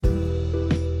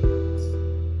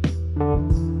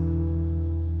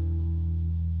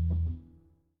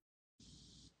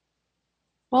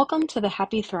Welcome to the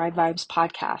Happy Thrive Vibes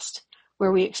podcast,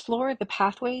 where we explore the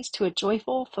pathways to a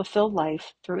joyful, fulfilled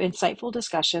life through insightful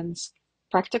discussions,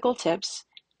 practical tips,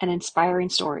 and inspiring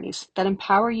stories that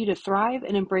empower you to thrive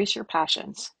and embrace your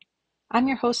passions. I'm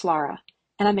your host, Laura,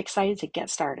 and I'm excited to get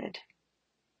started.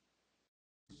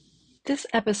 This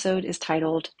episode is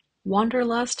titled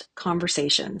Wanderlust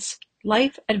Conversations,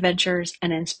 Life, Adventures,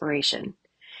 and Inspiration.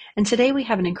 And today we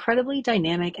have an incredibly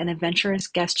dynamic and adventurous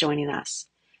guest joining us.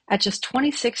 At just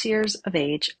 26 years of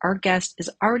age, our guest is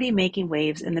already making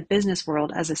waves in the business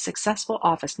world as a successful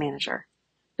office manager.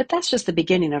 But that's just the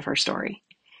beginning of her story.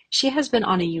 She has been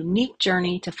on a unique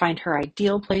journey to find her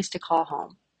ideal place to call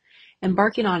home,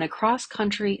 embarking on a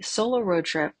cross-country solo road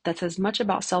trip that's as much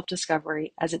about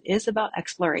self-discovery as it is about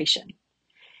exploration.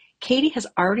 Katie has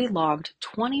already logged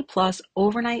 20 plus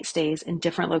overnight stays in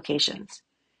different locations.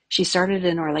 She started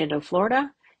in Orlando,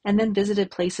 Florida, and then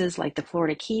visited places like the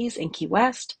Florida Keys and Key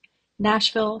West,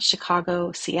 Nashville,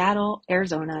 Chicago, Seattle,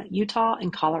 Arizona, Utah,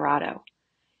 and Colorado.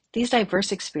 These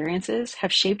diverse experiences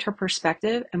have shaped her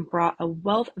perspective and brought a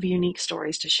wealth of unique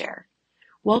stories to share.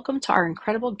 Welcome to our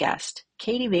incredible guest,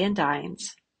 Katie Van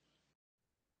Deinse.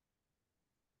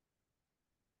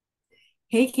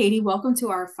 Hey, Katie, welcome to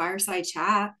our fireside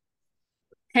chat.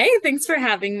 Hey, thanks for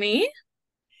having me.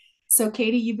 So,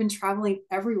 Katie, you've been traveling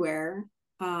everywhere.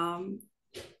 Um,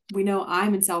 we know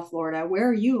I'm in South Florida. Where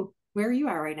are you? Where are you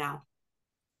at right now?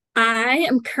 I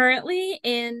am currently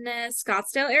in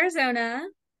Scottsdale, Arizona.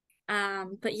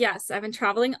 But yes, I've been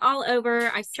traveling all over.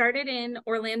 I started in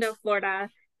Orlando, Florida,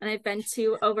 and I've been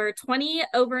to over 20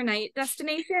 overnight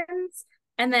destinations.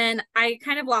 And then I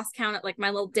kind of lost count at like my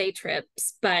little day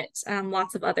trips, but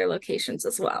lots of other locations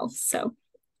as well. So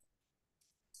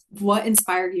What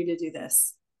inspired you to do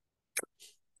this?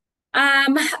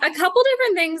 A couple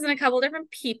different things and a couple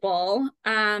different people.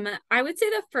 I would say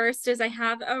the first is I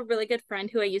have a really good friend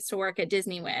who I used to work at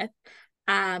Disney with.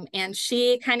 And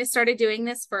she kind of started doing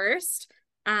this first,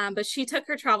 but she took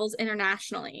her travels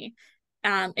internationally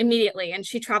immediately. And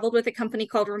she traveled with a company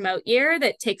called Remote Year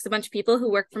that takes a bunch of people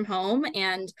who work from home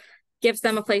and gives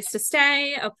them a place to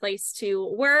stay, a place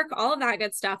to work, all of that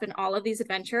good stuff, and all of these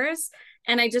adventures.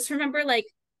 And I just remember like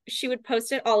she would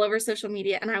post it all over social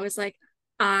media, and I was like,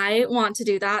 I want to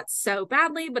do that so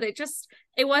badly, but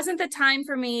it wasn't the time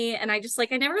for me. And I just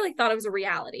like, I never really thought it was a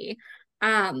reality.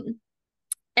 Um,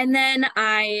 and then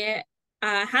I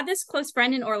had this close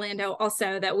friend in Orlando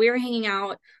also that we were hanging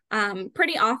out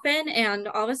pretty often. And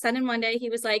all of a sudden one day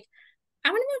he was like, I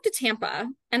want to move to Tampa.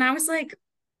 And I was like,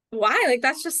 why? Like,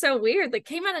 that's just so weird. Like,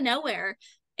 came out of nowhere.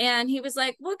 And he was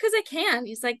like, well, because I can.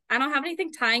 He's like, I don't have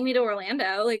anything tying me to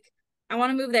Orlando. Like, I want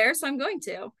to move there, so I'm going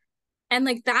to. And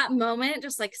like that moment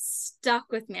just like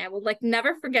stuck with me. I will like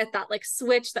never forget that like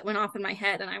switch that went off in my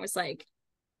head. And I was like,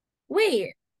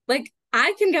 wait, like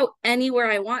I can go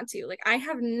anywhere I want to. Like I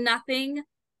have nothing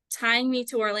tying me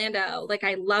to Orlando. Like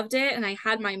I loved it and I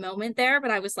had my moment there,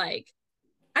 but I was like,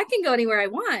 I can go anywhere I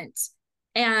want.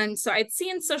 And so I'd see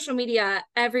in social media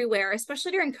everywhere,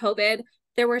 especially during COVID,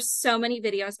 there were so many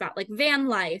videos about like van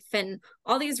life and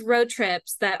all these road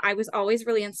trips that I was always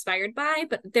really inspired by,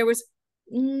 but there was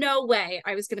no way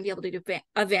I was going to be able to do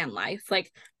a van life.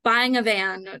 Like buying a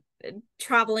van,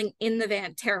 traveling in the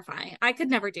van, terrifying. I could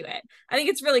never do it. I think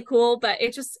it's really cool, but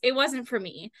it wasn't for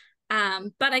me.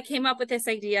 But I came up with this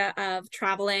idea of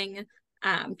traveling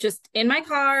just in my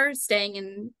car, staying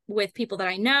in with people that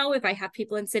I know, if I have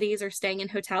people in cities or staying in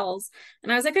hotels.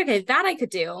 And I was like, okay, that I could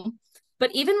do.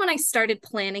 But even when I started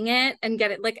planning it and get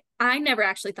it, like I never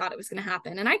actually thought it was going to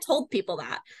happen. And I told people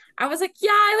that. I was like, yeah,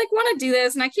 I like want to do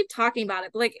this. And I keep talking about it,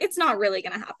 but like it's not really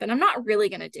going to happen. I'm not really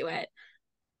going to do it.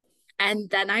 And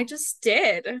then I just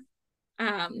did.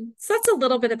 So that's a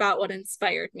little bit about what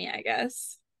inspired me, I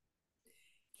guess.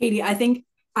 Katie, I think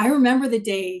I remember the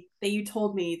day that you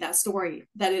told me that story,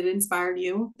 that it inspired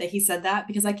you, that he said that,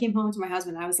 because I came home to my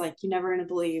husband. And I was like, you're never going to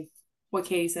believe what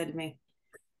Katie said to me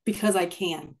because I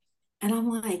can. And I'm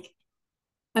like,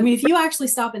 I mean, if you actually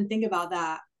stop and think about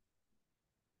that,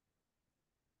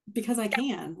 because I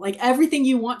can. Like everything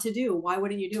you want to do, why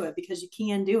wouldn't you do it? Because you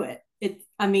can do it.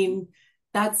 I mean,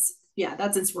 that's yeah,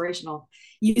 that's inspirational.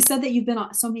 You said that you've been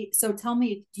on so many. So tell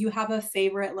me, do you have a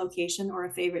favorite location or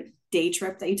a favorite day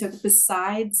trip that you took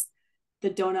besides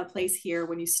the donut place here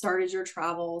when you started your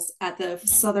travels at the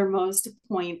southernmost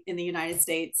point in the United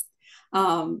States,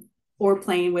 or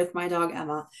playing with my dog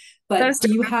Emma? But Those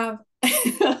do you have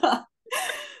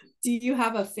do you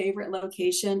have a favorite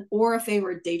location or a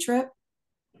favorite day trip?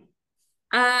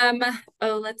 Um,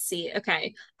 oh, let's see.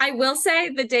 Okay. I will say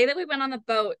the day that we went on the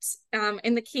boat,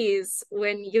 in the Keys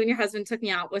when you and your husband took me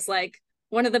out was like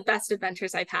one of the best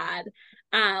adventures I've had.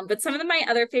 But some of my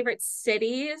other favorite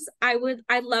cities,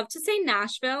 I'd love to say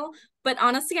Nashville, but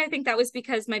honestly, I think that was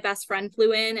because my best friend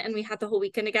flew in and we had the whole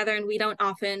weekend together, and we don't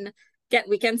often get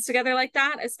weekends together like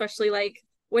that, especially like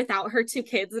without her two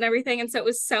kids and everything. And so it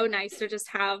was so nice to just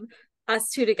have us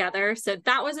two together. So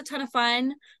that was a ton of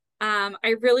fun.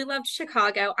 I really loved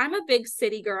Chicago. I'm a big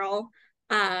city girl.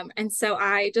 And so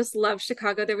I just love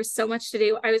Chicago. There was so much to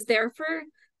do. I was there for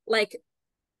like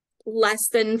less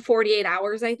than 48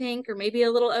 hours, I think, or maybe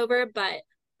a little over, but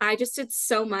I just did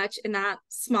so much in that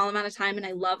small amount of time and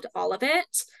I loved all of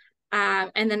it.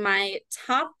 And then my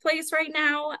top place right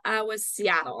now was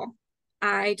Seattle.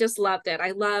 I just loved it.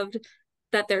 I loved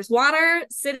that there's water,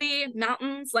 city,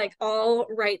 mountains, like all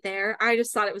right there. I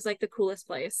just thought it was like the coolest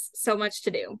place. So much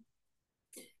to do.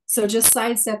 So just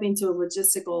sidestepping to a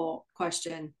logistical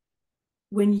question.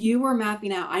 When you were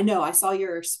mapping out, I know I saw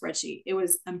your spreadsheet. It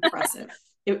was impressive.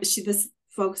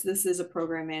 This is a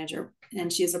program manager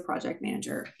and she is a project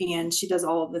manager and she does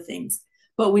all of the things.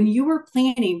 But when you were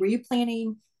planning, were you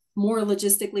planning more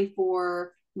logistically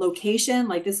for location?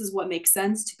 Like this is what makes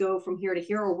sense to go from here to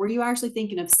here, or were you actually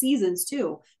thinking of seasons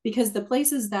too? Because the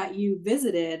places that you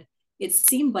visited, it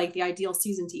seemed like the ideal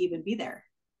season to even be there.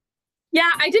 Yeah,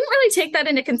 I didn't really take that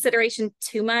into consideration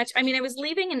too much. I mean, I was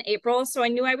leaving in April, so I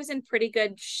knew I was in pretty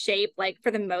good shape, like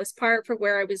for the most part, for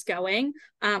where I was going.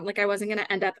 Like I wasn't going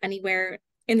to end up anywhere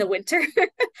in the winter.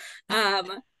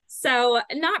 So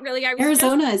not really. I was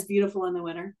Arizona is beautiful in the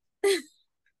winter.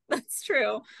 That's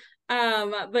true.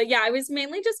 But yeah, I was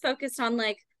mainly just focused on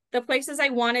like the places I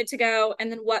wanted to go and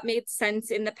then what made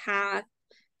sense in the path.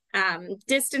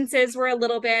 Distances were a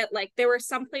little bit like there were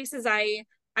some places I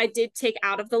did take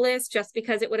out of the list just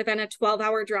because it would have been a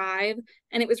 12-hour drive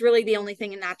and it was really the only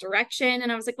thing in that direction.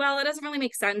 And I was like, well, it doesn't really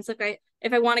make sense.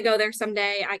 If I want to go there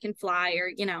someday, I can fly or,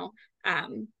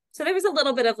 so there was a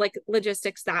little bit of like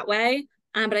logistics that way.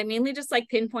 But I mainly just like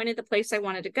pinpointed the place I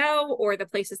wanted to go or the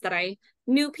places that I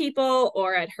knew people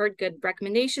or had heard good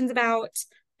recommendations about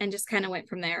and just kind of went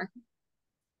from there.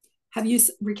 Have you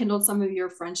rekindled some of your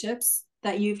friendships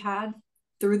that you've had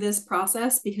through this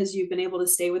process because you've been able to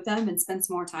stay with them and spend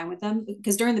some more time with them?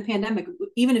 Because during the pandemic,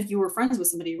 even if you were friends with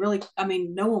somebody, really, I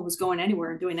mean, no one was going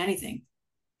anywhere and doing anything.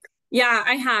 Yeah,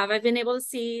 I have. I've been able to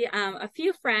see a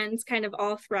few friends kind of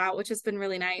all throughout, which has been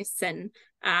really nice. And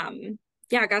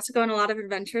yeah, I got to go on a lot of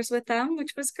adventures with them,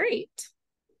 which was great.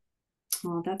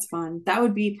 Oh, that's fun. That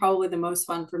would be probably the most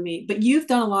fun for me. But you've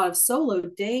done a lot of solo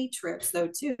day trips though,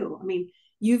 too. I mean,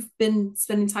 you've been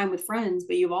spending time with friends,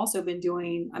 but you've also been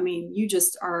doing, I mean, you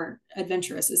just are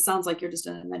adventurous. It sounds like you're just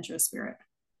an adventurous spirit.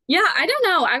 Yeah, I don't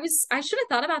know. I should have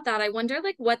thought about that. I wonder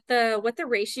like what the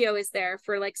ratio is there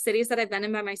for like cities that I've been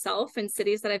in by myself and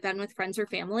cities that I've been with friends or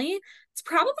family. It's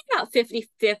probably about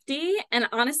 50-50. And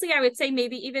honestly, I would say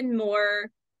maybe even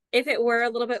more if it were a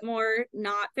little bit more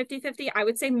not 50-50, I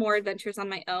would say more adventures on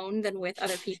my own than with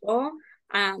other people,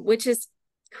 which is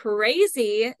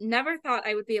crazy. Never thought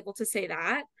I would be able to say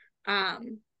that.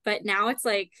 But now it's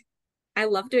like I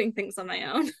love doing things on my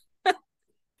own.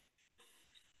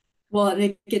 Well,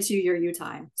 it gets you your you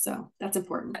time. So that's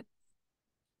important.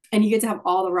 And you get to have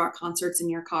all the rock concerts in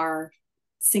your car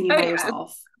singing Oh by yeah.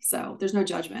 yourself. So there's no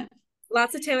judgment.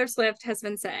 Lots of Taylor Swift has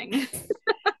been saying.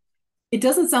 It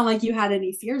doesn't sound like you had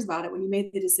any fears about it when you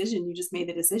made the decision. You just made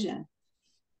the decision.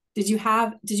 Did you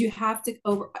have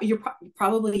to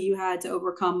probably you had to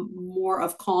overcome more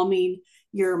of calming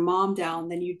your mom down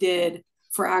than you did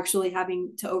for actually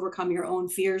having to overcome your own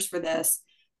fears for this.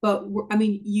 But I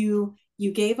mean, you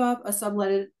gave up a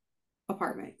subletted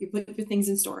apartment, you put your things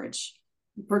in storage,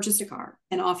 you purchased a car,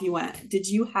 and off you went. Did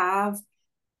you have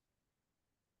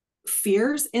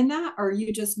fears in that, or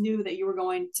you just knew that you were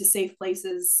going to safe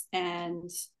places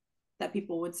and that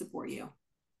people would support you?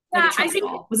 Like a Yeah, I trust think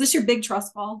fall. Was this your big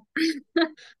trust fall?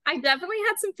 I definitely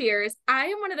had some fears. I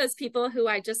am one of those people who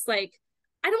I just like,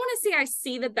 I don't want to say I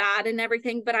see the bad and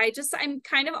everything, but I'm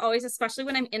kind of always, especially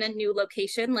when I'm in a new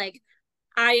location, like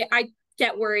I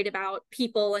get worried about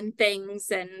people and things,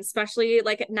 and especially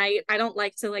like at night, I don't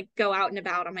like to like go out and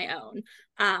about on my own.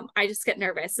 I just get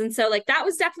nervous. And so like that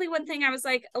was definitely one thing I was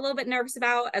like a little bit nervous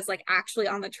about as like actually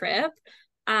on the trip.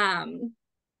 Um,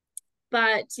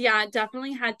 but yeah,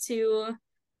 definitely had to.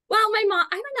 Well, my mom,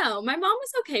 I don't know. My mom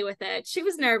was okay with it. She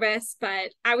was nervous,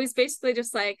 but I was basically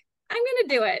just like, I'm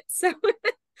gonna do it. So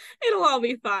it'll all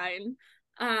be fine.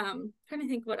 Trying to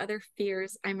think what other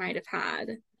fears I might have had.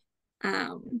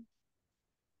 Um,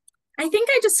 I think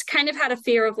I just kind of had a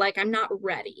fear of like, I'm not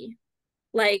ready.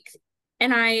 Like,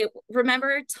 and I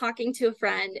remember talking to a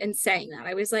friend and saying that.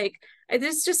 I was like,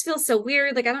 this just feels so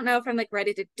weird. Like, I don't know if I'm like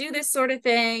ready to do this sort of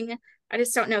thing. I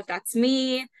just don't know if that's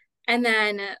me. And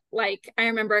then like I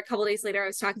remember a couple days later I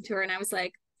was talking to her and I was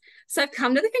like, so I've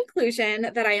come to the conclusion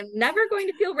that I am never going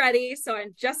to feel ready, so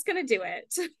I'm just going to do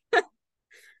it.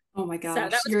 Oh my So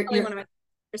that gosh, was probably one of my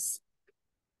first.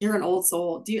 you're an old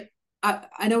soul.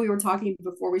 I know we were talking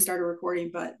before we started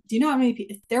recording, but do you know how many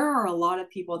people, there are a lot of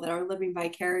people that are living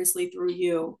vicariously through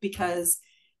you because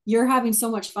you're having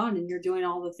so much fun and you're doing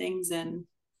all the things. And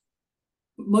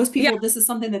most Yeah, people, this is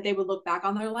something that they would look back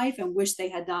on their life and wish they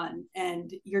had done.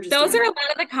 And you're just those doing are a it.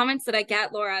 lot of the comments that I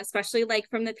get, Laura, especially like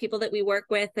from the people that we work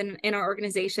with and in our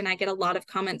organization. I get a lot of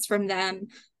comments from them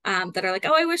that are like,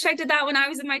 oh, I wish I did that when I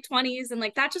was in my 20s. And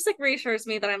like that just like reassures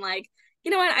me that I'm like, you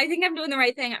know what, I think I'm doing the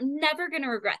right thing. I'm never going to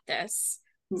regret this.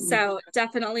 Mm-mm. So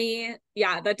definitely,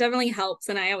 yeah, that definitely helps.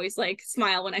 And I always like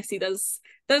smile when I see those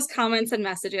comments and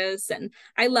messages. And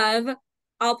I love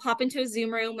I'll pop into a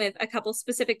Zoom room with a couple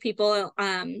specific people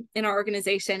in our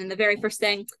organization. And the very first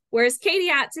thing, where's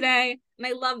Katie at today? And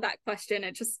I love that question.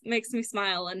 It just makes me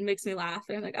smile and makes me laugh.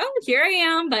 And I'm like, oh, here I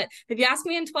am. But if you ask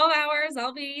me in 12 hours,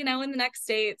 I'll be, in the next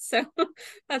state. So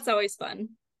that's always fun.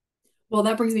 Well,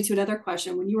 that brings me to another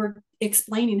question. When you were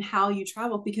explaining how you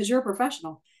travel, because you're a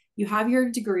professional, you have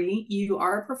your degree, you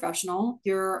are a professional,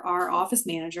 you're our office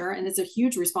manager, and it's a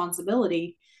huge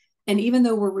responsibility. And even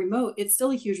though we're remote, it's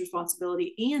still a huge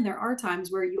responsibility. And there are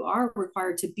times where you are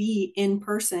required to be in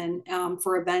person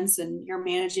for events and you're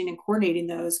managing and coordinating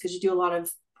those because you do a lot of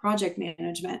project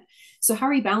management. So, how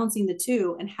are you balancing the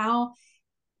two? And how,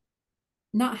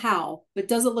 not how, but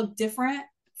does it look different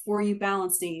for you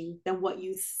balancing than what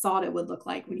you thought it would look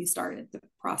like when you started the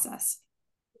process?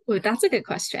 Ooh, that's a good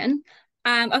question.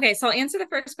 Okay, so I'll answer the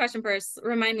first question first.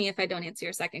 Remind me if I don't answer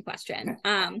your second question.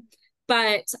 Okay.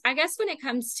 But I guess when it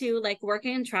comes to like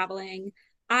working and traveling,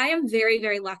 I am very,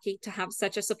 very lucky to have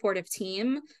such a supportive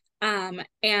team.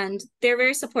 And they're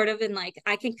very supportive and like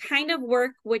I can kind of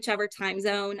work whichever time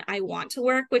zone I want to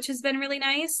work, which has been really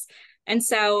nice. And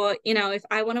so, if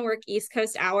I want to work East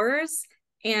Coast hours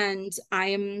and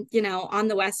I'm, on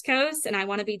the West Coast and I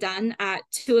want to be done at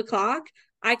 2 o'clock,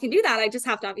 I can do that. I just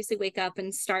have to obviously wake up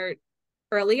and start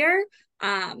earlier.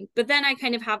 But then I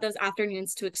kind of have those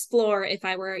afternoons to explore if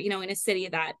I were, in a city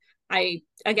that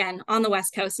again, on the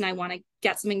West Coast and I want to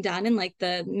get something done in like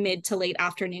the mid to late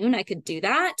afternoon, I could do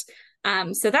that.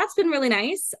 So that's been really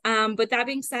nice. But that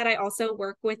being said, I also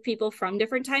work with people from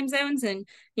different time zones. And,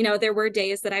 there were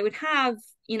days that I would have,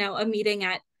 a meeting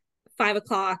at 5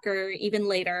 o'clock or even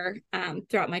later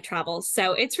throughout my travels.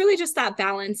 So it's really just that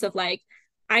balance of like,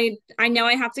 I know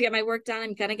I have to get my work done.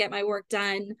 I'm gonna get my work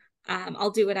done. I'll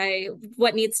do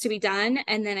what needs to be done.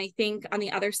 And then I think on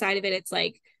the other side of it, it's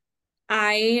like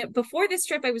before this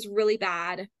trip, I was really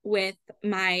bad with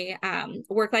my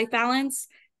work-life balance.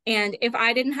 And if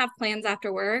I didn't have plans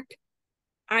after work,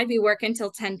 I'd be working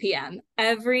till 10 p.m.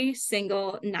 every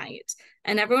single night.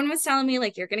 And everyone was telling me,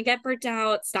 like, you're going to get burnt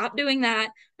out. Stop doing that.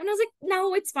 And I was like,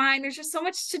 no, it's fine. There's just so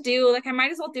much to do. Like, I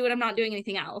might as well do it. I'm not doing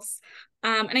anything else.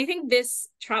 And I think this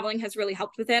traveling has really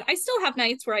helped with it. I still have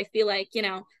nights where I feel like,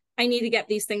 I need to get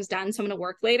these things done. So I'm going to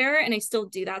work later. And I still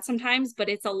do that sometimes, but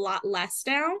it's a lot less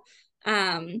now.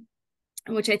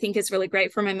 Which I think is really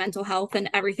great for my mental health and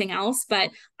everything else.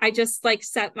 But I just like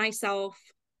set myself,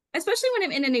 especially when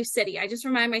I'm in a new city, I just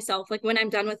remind myself, like when I'm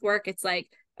done with work, it's like,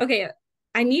 okay,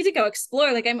 I need to go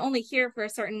explore. Like I'm only here for a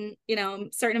certain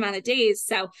amount of days.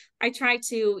 So I try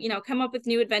to, come up with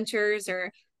new adventures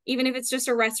or even if it's just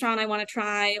a restaurant I want to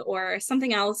try or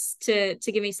something else to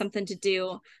give me something to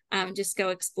do, just go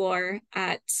explore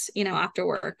after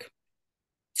work.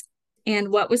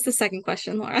 And what was the second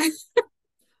question, Laura?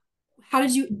 How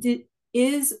did you did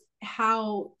is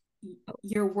how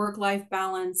your work life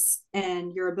balance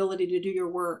and your ability to do your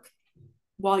work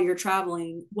while you're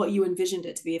traveling what you envisioned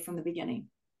it to be from the beginning?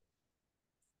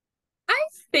 I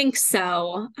think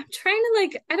so. I'm trying to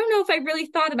like, I don't know if I really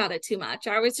thought about it too much.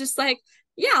 I was just like,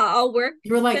 yeah, I'll work.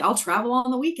 You were like, The, I'll travel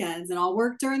on the weekends and I'll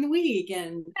work during the week.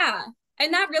 And yeah.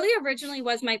 And that really originally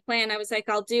was my plan. I was like,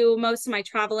 I'll do most of my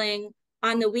traveling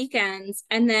on the weekends.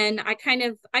 And then I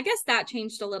guess that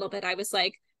changed a little bit. I was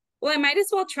like, well, I might as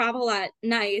well travel at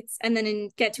nights and then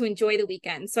get to enjoy the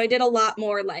weekend. So I did a lot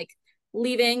more like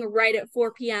leaving right at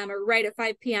 4 p.m. or right at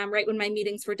 5 p.m., right when my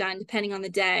meetings were done, depending on the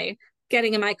day,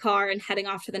 getting in my car and heading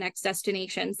off to the next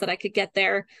destination so that I could get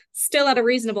there still at a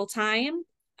reasonable time.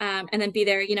 And then be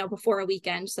there, before a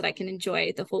weekend so that I can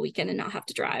enjoy the full weekend and not have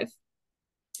to drive.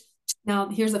 now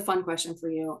here's a fun question for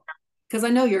you. Because I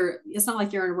know it's not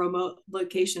like you're in remote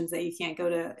locations that you can't go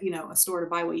to, a store to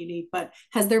buy what you need. But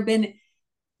has there been,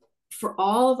 for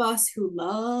all of us who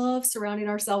love surrounding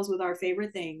ourselves with our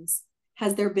favorite things,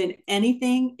 has there been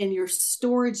anything in your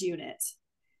storage unit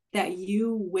that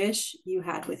you wish you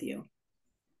had with you?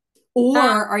 Uh,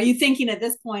 Or are you thinking at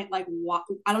this point, like, what?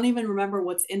 I don't even remember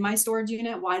what's in my storage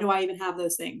unit. Why do I even have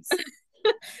those things?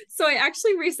 so I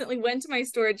actually recently went to my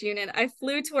storage unit. I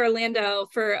flew to Orlando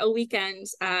for a weekend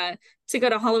to go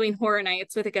to Halloween Horror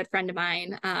Nights with a good friend of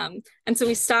mine. And so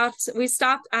we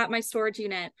stopped at my storage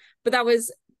unit, but that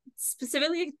was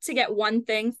specifically to get one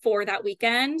thing for that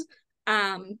weekend.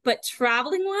 But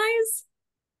traveling wise,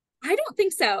 I don't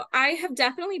think so. I have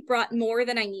definitely brought more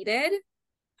than I needed.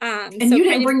 And So you didn't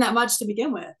kind of, bring that much to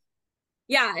begin with,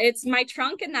 yeah, it's my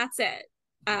trunk and that's it.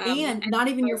 and not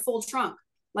even your full trunk.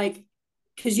 Like,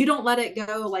 because you don't let it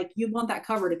go. Like, you want that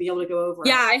cover to be able to go over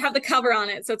yeah, it. I have the cover on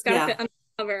it, so it's got to Yeah. fit under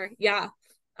the cover. Yeah.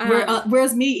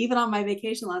 Whereas me, even on my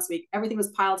vacation last week, everything was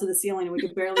piled to the ceiling and we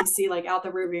could barely see like out the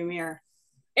rearview mirror.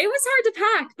 It was hard to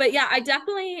pack, but yeah, I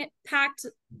definitely packed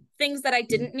things that I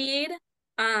didn't need.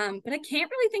 But I can't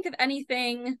really think of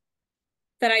anything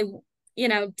that I,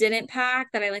 didn't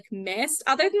pack that I like missed,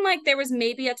 other than like there was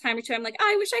maybe a time or two I'm like, oh,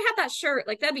 I wish I had that shirt.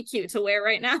 Like that'd be cute to wear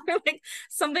right now, or like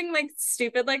something like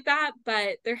stupid like that.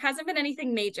 But there hasn't been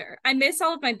anything major. I miss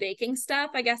all of my baking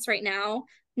stuff, I guess, right now.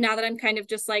 Now that I'm kind of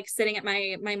just like sitting at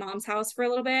my mom's house for a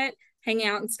little bit, hanging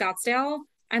out in Scottsdale,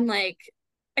 I'm like,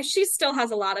 she still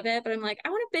has a lot of it, but I'm like, I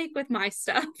want to bake with my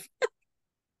stuff.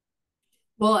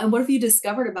 Well, and what have you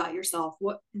discovered about yourself?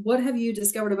 What have you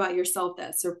discovered about yourself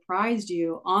that surprised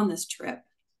you on this trip?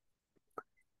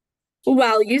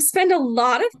 Well, you spend a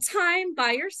lot of time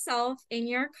by yourself in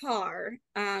your car.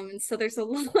 So there's a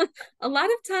lot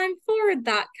of time for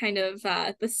that kind of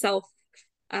the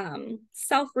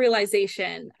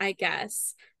self-realization, I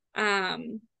guess.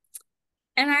 Um,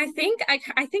 and I think I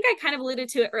kind of alluded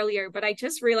to it earlier, but I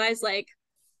just realized like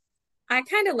I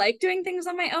kind of like doing things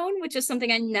on my own, which is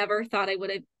something I never thought I would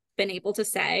have been able to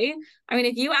say. I mean,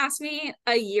 if you asked me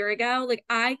a year ago, like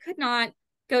I could not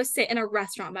go sit in a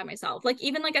restaurant by myself, like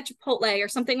even like a Chipotle or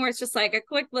something where it's just like a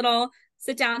quick little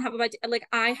sit down, have a bite. Like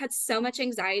I had so much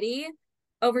anxiety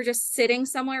over just sitting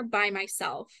somewhere by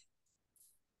myself.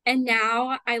 And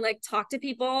now I like talk to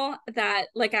people that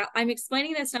like I'm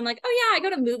explaining this and I'm like, oh yeah, I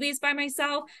go to movies by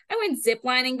myself. I went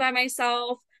ziplining by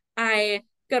myself. I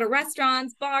go to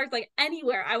restaurants, bars, like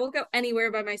anywhere. I will go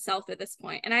anywhere by myself at this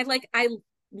point. And I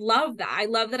love that. I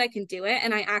love that I can do it.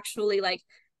 And I actually like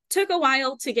took a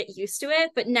while to get used to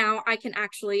it, but now I can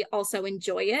actually also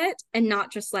enjoy it and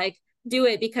not just like do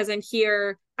it because I'm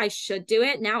here. I should do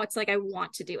it. Now it's like I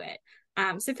want to do it.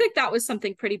 So I feel like that was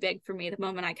something pretty big for me the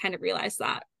moment I kind of realized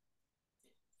that.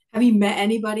 Have you met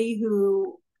anybody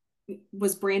who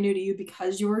was brand new to you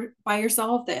because you were by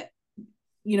yourself that,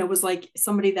 was like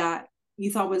somebody that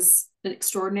you thought was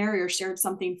extraordinary or shared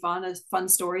something fun, a fun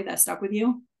story that stuck with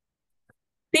you?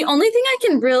 The only thing I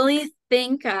can really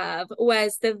think of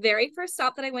was the very first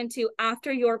stop that I went to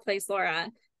after your place, Laura.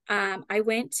 I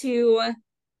went to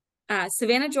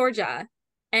Savannah, Georgia,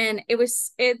 and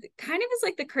it kind of is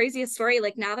like the craziest story.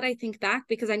 Like now that I think back,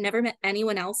 because I never met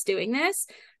anyone else doing this,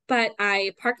 but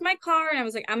I parked my car and I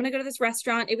was like, I'm gonna go to this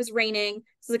restaurant. It was raining,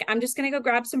 so I was like, I'm just gonna go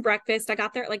grab some breakfast. I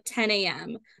got there at like 10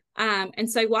 a.m. And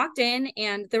so I walked in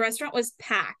and the restaurant was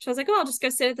packed. So I was like, oh, I'll just go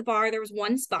sit at the bar. There was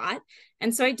one spot.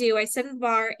 And so I do. I sit at the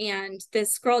bar and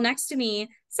this girl next to me,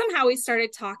 somehow we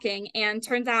started talking and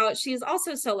turns out she's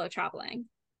also solo traveling.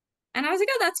 And I was like,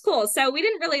 oh, that's cool. So we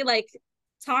didn't really like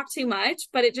talk too much,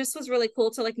 but it just was really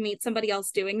cool to like meet somebody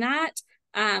else doing that.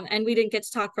 And we didn't get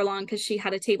to talk for long because she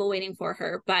had a table waiting for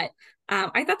her. But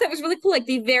I thought that was really cool. Like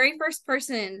the very first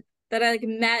person that I like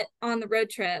met on the road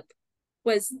trip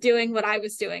was doing what I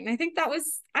was doing. I think that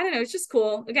was, I don't know, it's just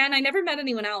cool. Again, I never met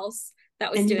anyone else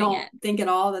that was And you doing don't it. think at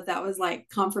all that that was like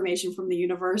confirmation from the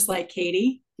universe, like,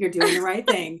 Katie, you're doing the right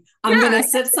thing. I'm going Yeah, to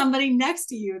sit somebody next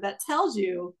to you that tells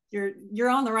you you're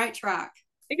on the right track.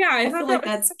 yeah, I I feel thought that like was,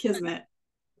 that's kismet.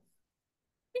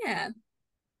 yeah.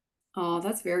 Oh,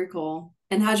 that's very cool.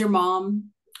 And has your mom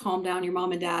calmed down, your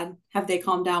mom and dad? Have they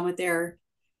calmed down with their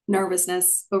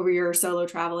nervousness over your solo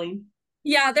traveling?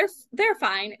 Yeah, they're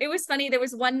fine. It was funny. There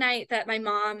was one night that my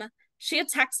mom, she had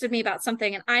texted me about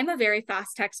something, and I'm a very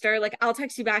fast texter. Like I'll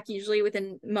text you back usually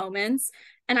within moments.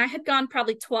 And I had gone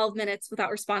probably 12 minutes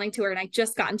without responding to her, and I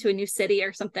just got into a new city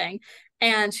or something.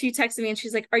 And she texted me and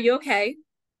she's like, "Are you okay?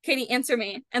 Katie, answer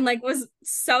me." And like was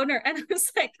so and I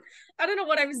was like, I don't know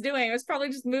what I was doing. I was probably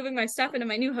just moving my stuff into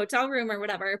my new hotel room or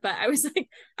whatever, but I was like,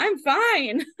 I'm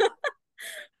fine.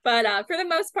 But for the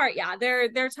most part, yeah, they're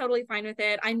totally fine with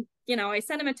it. I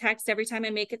send them a text every time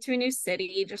I make it to a new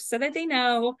city just so that they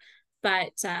know.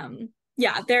 But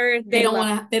yeah, They they don't love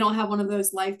want to, they don't have one of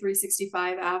those Life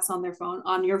 365 apps on their phone,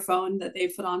 on your phone that they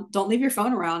put on. Don't leave your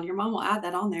phone around. Your mom will add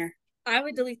that on there. I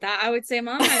would delete that. I would say,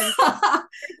 Mom, I'm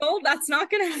Oh, that's not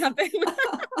gonna happen.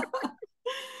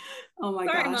 Oh my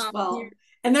Sorry, gosh. mom. Well,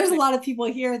 and there's a lot of people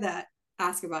here that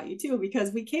ask about you too,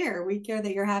 because we care. We care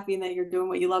that you're happy and that you're doing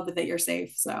what you love, but that you're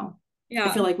safe. So I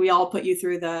Yeah. feel like we all put you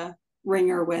through the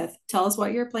ringer with tell us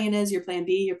what your plan is, your plan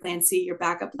B, your plan C, your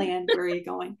backup plan. Where are you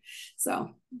going? So,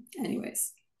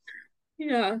 anyways,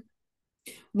 Yeah.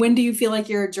 when do you feel like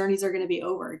your journeys are going to be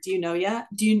over? Do you know yet?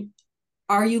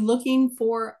 Are you looking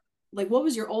for, like, what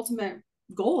was your ultimate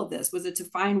goal of this? Was it to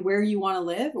find where you want to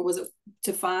live, or was it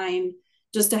to find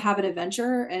just to have an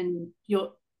adventure and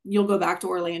you'll go back to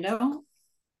Orlando? Where do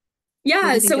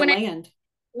Yeah. you think So you'll land?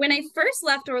 when I first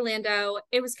left Orlando,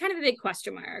 it was kind of a big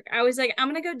question mark. I was like, I'm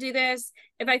gonna go do this.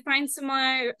 If I find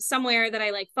somewhere that I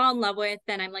like fall in love with,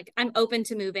 then I'm open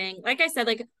to moving. Like I said,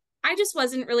 like I just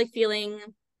wasn't really feeling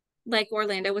like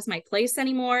Orlando was my place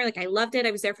anymore. Like I loved it.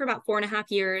 I was there for about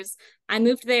 4.5 years. I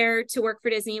moved there to work for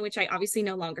Disney, which I obviously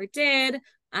no longer did.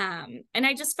 And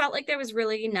I just felt like there was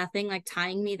really nothing like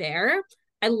tying me there.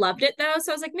 I loved it though.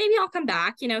 So I was like, maybe I'll come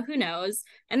back, who knows?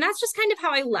 And that's just kind of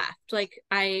how I left. Like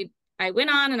I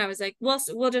went on and I was like,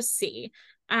 we'll just see.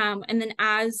 And then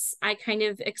as I kind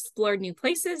of explored new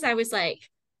places, I was like,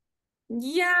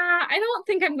 yeah, I don't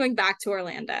think I'm going back to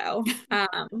Orlando.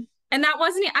 And that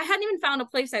wasn't, I hadn't even found a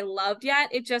place I loved yet.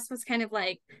 It just was kind of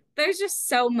like, there's just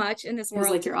so much in this It was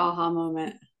world. like your aha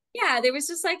moment. Yeah, there was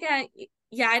just like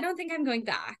yeah, I don't think I'm going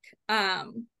back.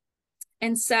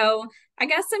 And so I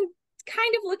guess I'm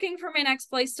kind of looking for my next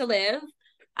place to live.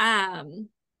 Um,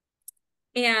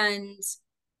 and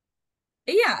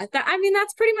yeah, I mean,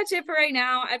 that's pretty much it for right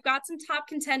now. I've got some top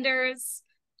contenders.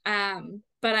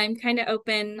 But I'm kind of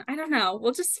open. I don't know.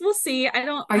 We'll see. I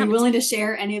don't Are you have a willing to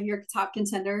share any of your top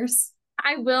contenders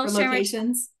I will or share my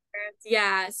locations?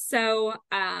 yeah. So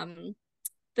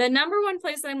the number one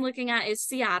place that I'm looking at is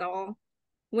Seattle,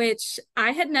 which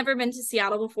I had never been to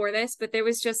Seattle before this, but there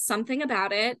was just something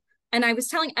about it. And I was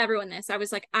telling everyone this. I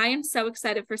was like, I am so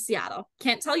excited for Seattle.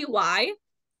 Can't tell you why.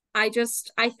 I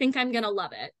think I'm gonna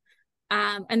love it.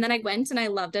 And then I went and I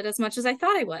loved it as much as I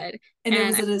thought I would. And then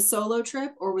And was it a solo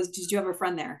trip, or did you have a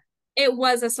friend there? it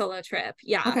was a solo trip.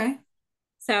 Yeah. Okay.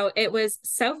 So it was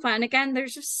so fun. Again,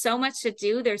 there's just so much to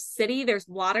do. There's city, there's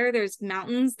water, there's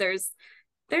mountains, there's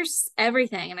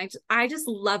everything. And I just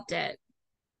loved it.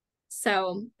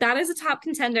 So that is a top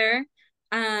contender.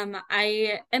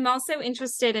 I am also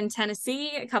interested in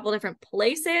Tennessee, a couple different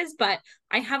places, but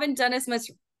I haven't done as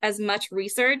much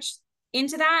research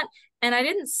into that, and I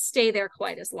didn't stay there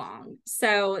quite as long.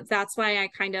 So that's why I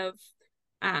kind of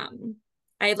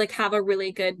I like have a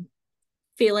really good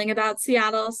feeling about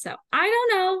Seattle. So I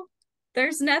don't know.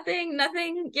 There's nothing,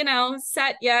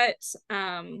 set yet.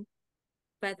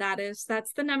 But that's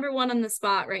the number one on the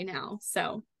spot right now.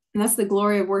 So And that's the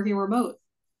glory of working remote.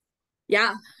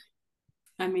 yeah.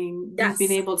 I mean, you've been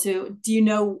Yes. able to, do you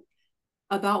know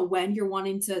about when you're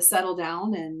wanting to settle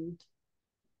down and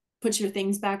put your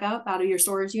things back up out of your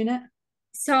storage unit?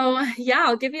 So yeah,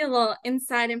 I'll give you a little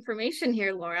inside information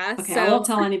here, Laura. Okay, I won't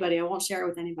So tell anybody. I won't share it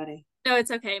with anybody. no,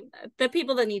 it's okay. The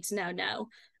people that need to know.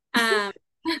 Um,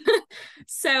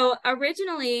 so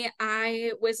originally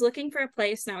I was looking for a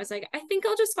place and I was like, I think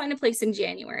I'll just find a place in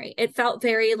January. It felt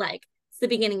very like it's the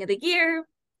beginning of the year.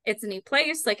 It's a new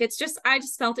place. Like I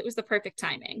just felt it was the perfect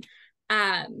timing.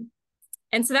 Um,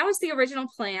 and so that was the original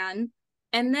plan.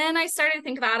 And then I started to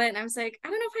think about it and I was like, I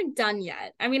don't know if I'm done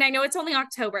yet. I mean, I know it's only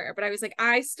October, but I was like,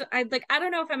 I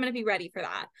don't know if I'm going to be ready for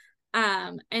that.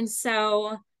 And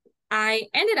so I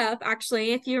ended up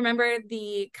actually, if you remember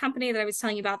the company that I was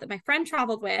telling you about that my friend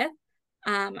traveled with,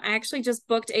 I actually just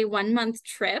booked a 1 month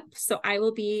trip. So I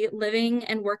will be living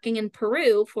and working in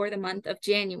Peru for the month of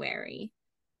January.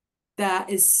 That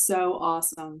is so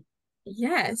awesome.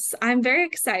 Yes, I'm very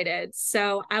excited.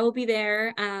 So I will be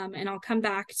there, and I'll come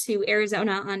back to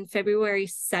Arizona on February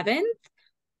 7th.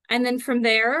 And then from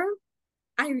there,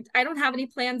 I don't have any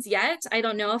plans yet. I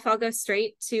don't know if I'll go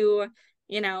straight to,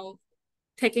 you know,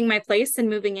 picking my place and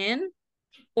moving in,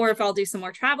 or if I'll do some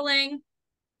more traveling.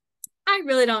 I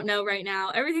really don't know right now.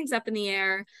 Everything's up in the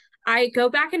air. I go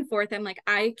back and forth. I'm like,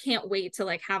 I can't wait to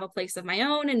like have a place of my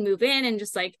own and move in and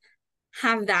just like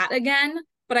have that again.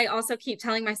 But I also keep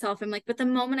telling myself, I'm like, but the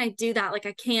moment I do that, like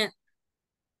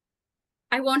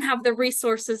I won't have the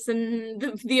resources and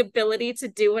the ability to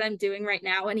do what I'm doing right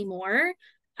now anymore.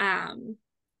 Um,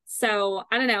 so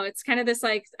I don't know. It's kind of this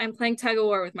like I'm playing tug of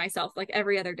war with myself like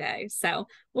every other day. So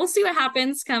we'll see what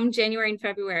happens come January and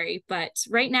February. But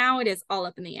right now it is all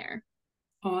up in the air.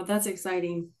 Oh, that's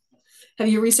exciting. Have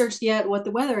you researched yet what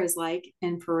the weather is like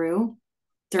in Peru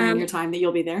during Um, your time that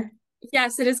you'll be there?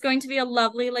 yes, it is going to be a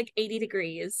lovely like 80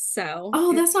 degrees. So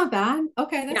Oh, it's that's not bad.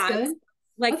 Okay, that's yeah, good.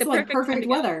 like That's the like perfect time to perfect go.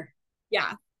 weather.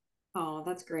 Yeah. Oh,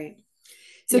 that's great.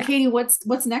 So Yeah. Katie,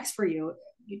 what's next for you?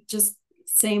 You just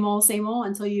same old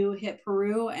until you hit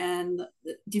Peru, and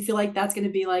do you feel like that's going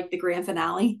to be like the grand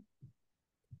finale?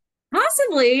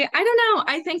 Possibly. I don't know.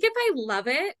 I think if I love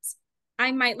it,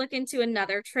 I might look into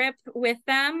another trip with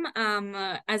them.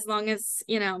 As long as,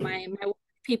 my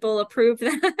people approve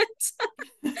that.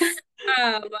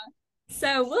 Um,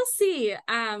 so we'll see.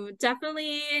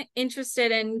 Definitely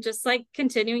interested in just like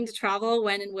continuing to travel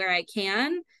when and where I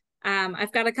can.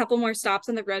 I've got a couple more stops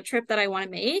on the road trip that I want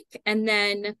to make. And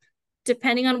then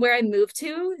depending on where I move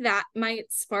to, that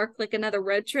might spark like another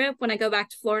road trip when I go back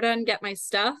to Florida and get my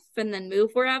stuff and then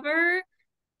move wherever.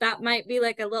 That might be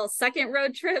like a little second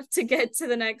road trip to get to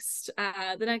the next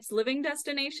living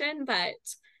destination. But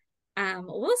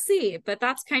we'll see. But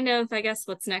that's kind of, I guess,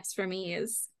 what's next for me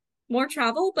is more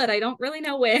travel, but I don't really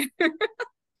know where.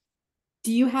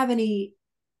 Do you have any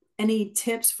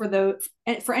tips for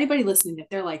for anybody listening if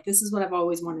they're like, this is what I've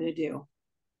always wanted to do?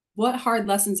 What hard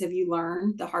lessons have you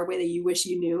learned the hard way that you wish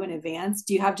you knew in advance?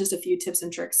 Do you have just a few tips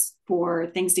and tricks for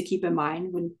things to keep in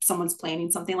mind when someone's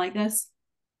planning something like this?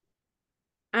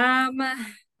 Um,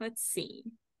 let's see.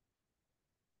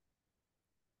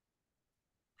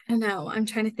 I don't know. I'm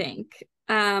trying to think.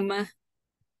 I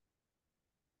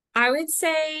would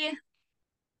say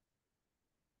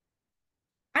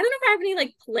I don't know if I have any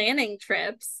like planning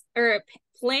trips or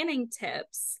planning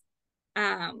tips.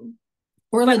 Um,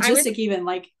 Or but I would logistic even,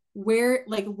 like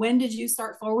when did you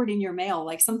start forwarding your mail?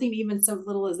 Like something even so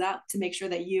little as that to make sure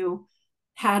that you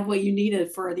had what you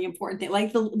needed for the important thing.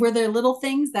 Like were there little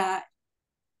things that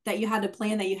you had to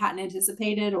plan that you hadn't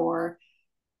anticipated or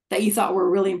that you thought were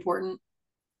really important?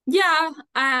 Yeah,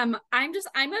 I'm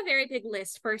a very big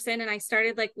list person and I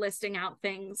started like listing out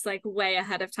things like way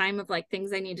ahead of time of like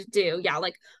things I need to do. Yeah,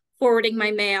 like forwarding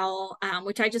my mail,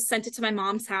 which I just sent it to my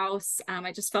mom's house.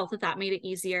 I just felt that that made it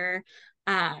easier.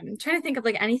 Trying to think of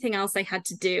like anything else I had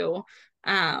to do.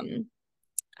 Um,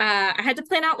 I had to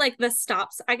plan out like the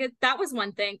stops. That was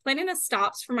one thing, planning the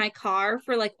stops for my car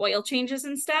for like oil changes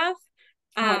and stuff.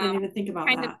 Oh, I didn't Um, even think about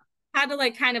kind of that. had to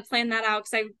like kind of plan that out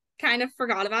because I kind of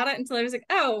forgot about it until I was like,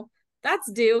 oh,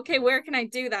 that's due. Okay, where can I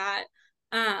do that?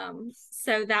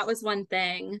 So that was one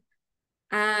thing.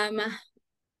 I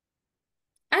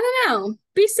don't know.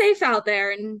 Be safe out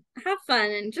there and have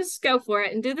fun and just go for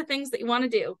it and do the things that you want to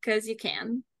do because you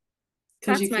can.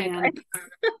 Because That's you my can. advice.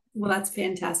 Well, that's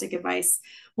fantastic advice.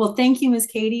 Well, thank you, Ms.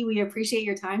 Katie. We appreciate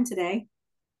your time today.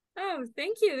 Oh,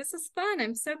 thank you. This is fun.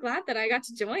 I'm so glad that I got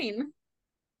to join.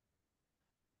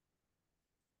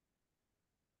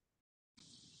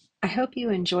 I hope you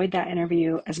enjoyed that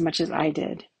interview as much as I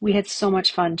did. We had so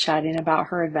much fun chatting about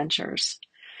her adventures.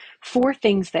 Four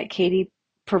things that Katie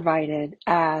provided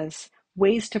as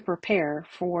ways to prepare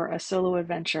for a solo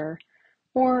adventure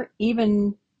or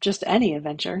even just any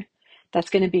adventure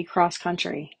that's going to be cross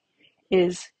country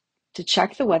is to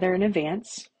check the weather in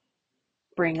advance,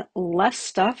 bring less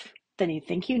stuff than you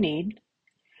think you need,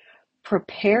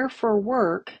 prepare for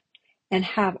work, and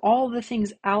have all the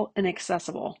things out and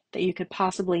accessible that you could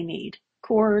possibly need: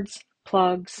 cords,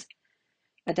 plugs,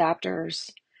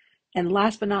 adapters, and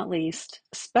last but not least,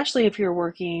 especially if you're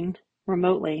working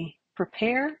remotely,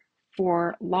 prepare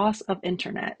for loss of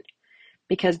internet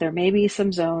because there may be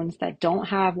some zones that don't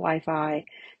have Wi-Fi,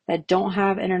 that don't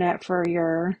have internet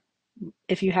for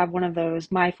if you have one of those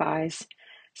MiFis.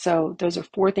 So those are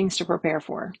four things to prepare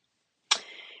for.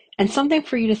 And something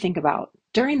for you to think about.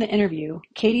 During the interview,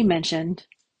 Katie mentioned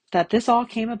that this all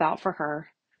came about for her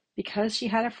because she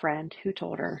had a friend who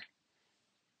told her,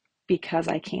 because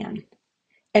I can.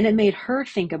 And it made her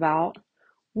think about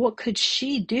what could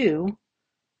she do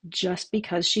just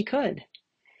because she could.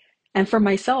 And for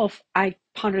myself, I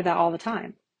ponder that all the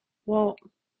time. Well,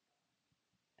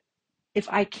 if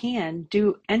I can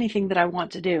do anything that I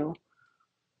want to do,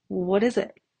 what is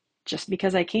it? Just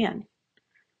because I can.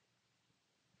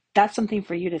 That's something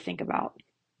for you to think about.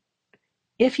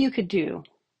 If you could do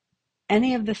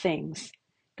any of the things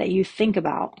that you think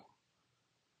about,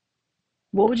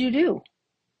 what would you do?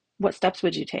 What steps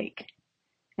would you take?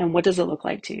 And what does it look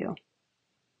like to you?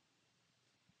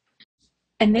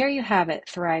 And there you have it,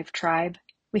 Thrive Tribe.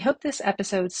 We hope this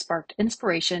episode sparked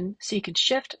inspiration so you can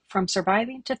shift from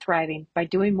surviving to thriving by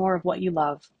doing more of what you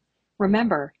love.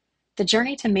 Remember, the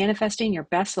journey to manifesting your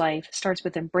best life starts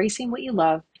with embracing what you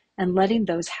love and letting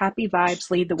those happy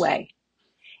vibes lead the way.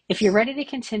 If you're ready to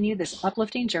continue this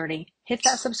uplifting journey, hit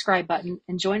that subscribe button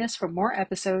and join us for more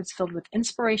episodes filled with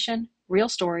inspiration, real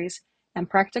stories, and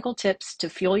practical tips to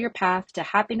fuel your path to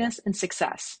happiness and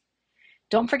success.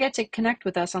 Don't forget to connect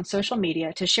with us on social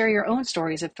media to share your own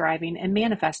stories of thriving and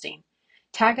manifesting.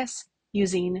 Tag us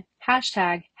using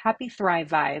hashtag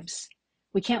HappyThriveVibes.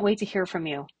 We can't wait to hear from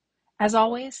you. As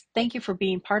always, thank you for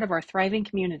being part of our thriving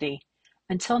community.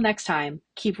 Until next time,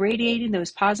 keep radiating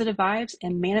those positive vibes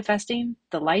and manifesting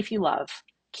the life you love.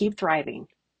 Keep thriving.